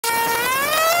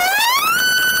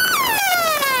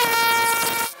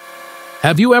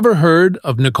Have you ever heard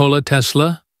of Nikola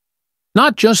Tesla?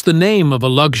 Not just the name of a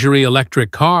luxury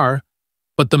electric car,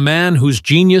 but the man whose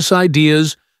genius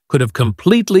ideas could have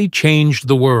completely changed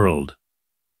the world.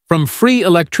 From free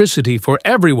electricity for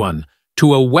everyone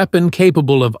to a weapon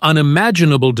capable of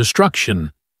unimaginable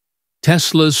destruction,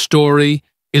 Tesla's story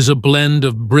is a blend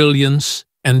of brilliance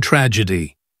and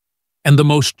tragedy. And the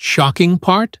most shocking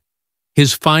part?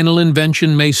 His final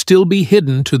invention may still be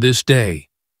hidden to this day.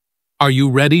 Are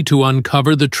you ready to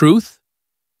uncover the truth?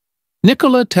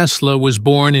 Nikola Tesla was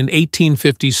born in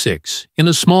 1856 in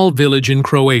a small village in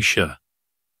Croatia.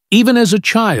 Even as a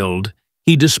child,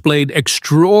 he displayed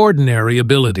extraordinary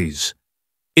abilities.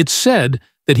 It's said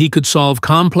that he could solve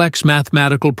complex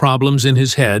mathematical problems in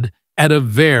his head at a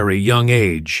very young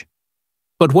age.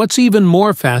 But what's even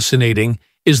more fascinating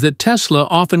is that Tesla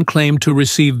often claimed to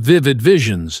receive vivid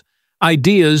visions,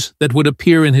 ideas that would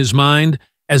appear in his mind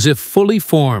as if fully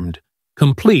formed,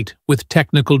 complete with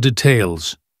technical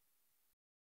details.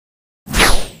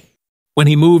 When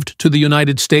he moved to the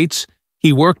United States,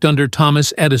 he worked under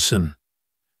Thomas Edison.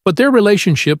 But their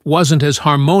relationship wasn't as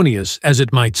harmonious as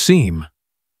it might seem.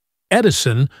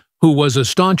 Edison, who was a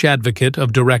staunch advocate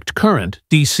of direct current,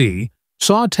 DC,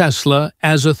 saw Tesla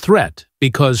as a threat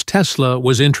because Tesla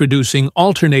was introducing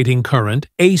alternating current,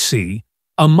 AC,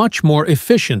 a much more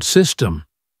efficient system.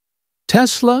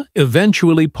 Tesla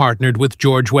eventually partnered with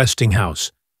George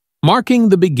Westinghouse, marking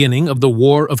the beginning of the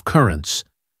War of Currents,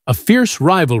 a fierce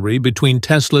rivalry between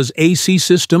Tesla's AC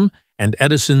system and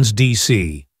Edison's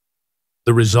DC.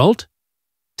 The result?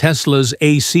 Tesla's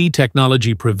AC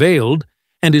technology prevailed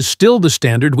and is still the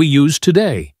standard we use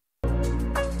today.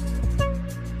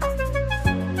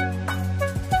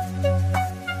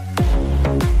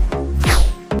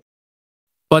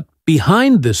 But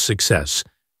behind this success,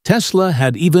 Tesla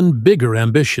had even bigger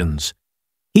ambitions.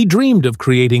 He dreamed of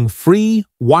creating free,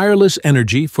 wireless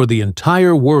energy for the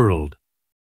entire world.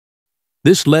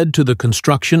 This led to the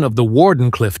construction of the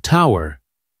Wardenclyffe Tower.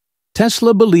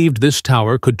 Tesla believed this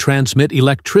tower could transmit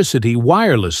electricity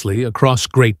wirelessly across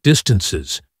great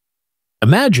distances.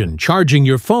 Imagine charging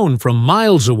your phone from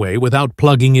miles away without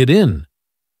plugging it in.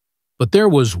 But there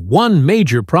was one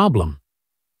major problem.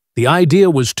 The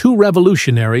idea was too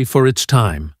revolutionary for its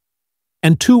time,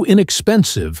 and too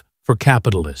inexpensive for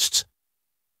capitalists.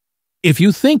 If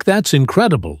you think that's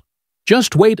incredible,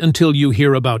 just wait until you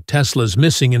hear about Tesla's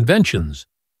missing inventions.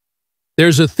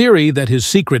 There's a theory that his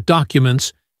secret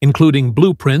documents, including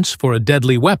blueprints for a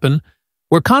deadly weapon,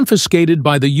 were confiscated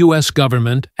by the US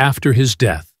government after his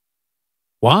death.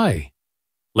 Why?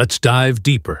 Let's dive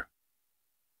deeper.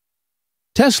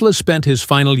 Tesla spent his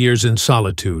final years in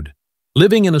solitude,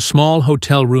 living in a small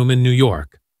hotel room in New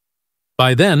York.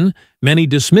 By then, many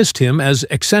dismissed him as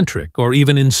eccentric or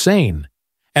even insane,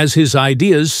 as his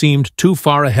ideas seemed too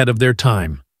far ahead of their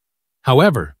time.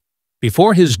 However,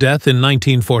 before his death in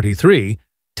 1943,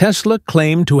 Tesla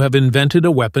claimed to have invented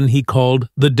a weapon he called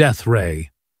the death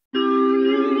ray.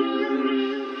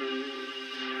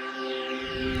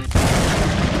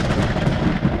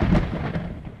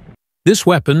 This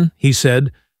weapon, he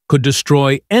said, could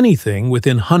destroy anything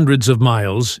within hundreds of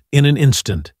miles in an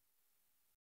instant.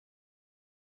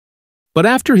 But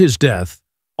after his death,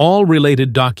 all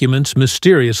related documents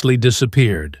mysteriously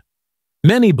disappeared.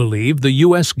 Many believe the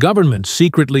US government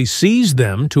secretly seized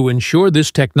them to ensure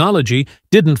this technology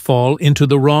didn't fall into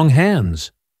the wrong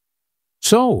hands.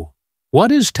 So,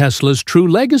 what is Tesla's true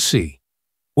legacy?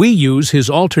 We use his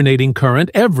alternating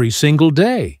current every single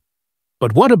day.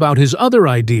 But what about his other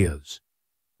ideas?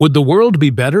 Would the world be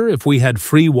better if we had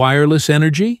free wireless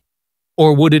energy?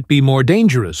 Or would it be more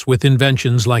dangerous with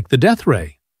inventions like the death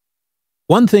ray?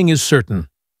 One thing is certain.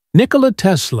 Nikola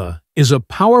Tesla is a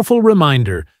powerful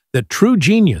reminder that true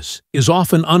genius is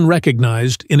often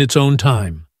unrecognized in its own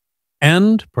time.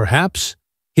 And, perhaps,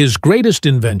 his greatest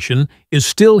invention is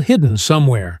still hidden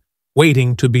somewhere,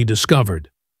 waiting to be discovered.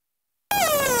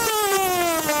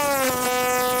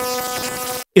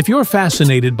 If you're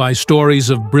fascinated by stories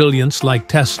of brilliance like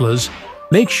Tesla's,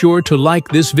 make sure to like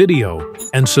this video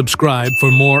and subscribe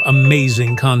for more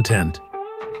amazing content.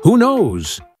 Who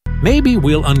knows? Maybe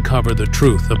we'll uncover the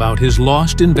truth about his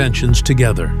lost inventions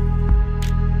together.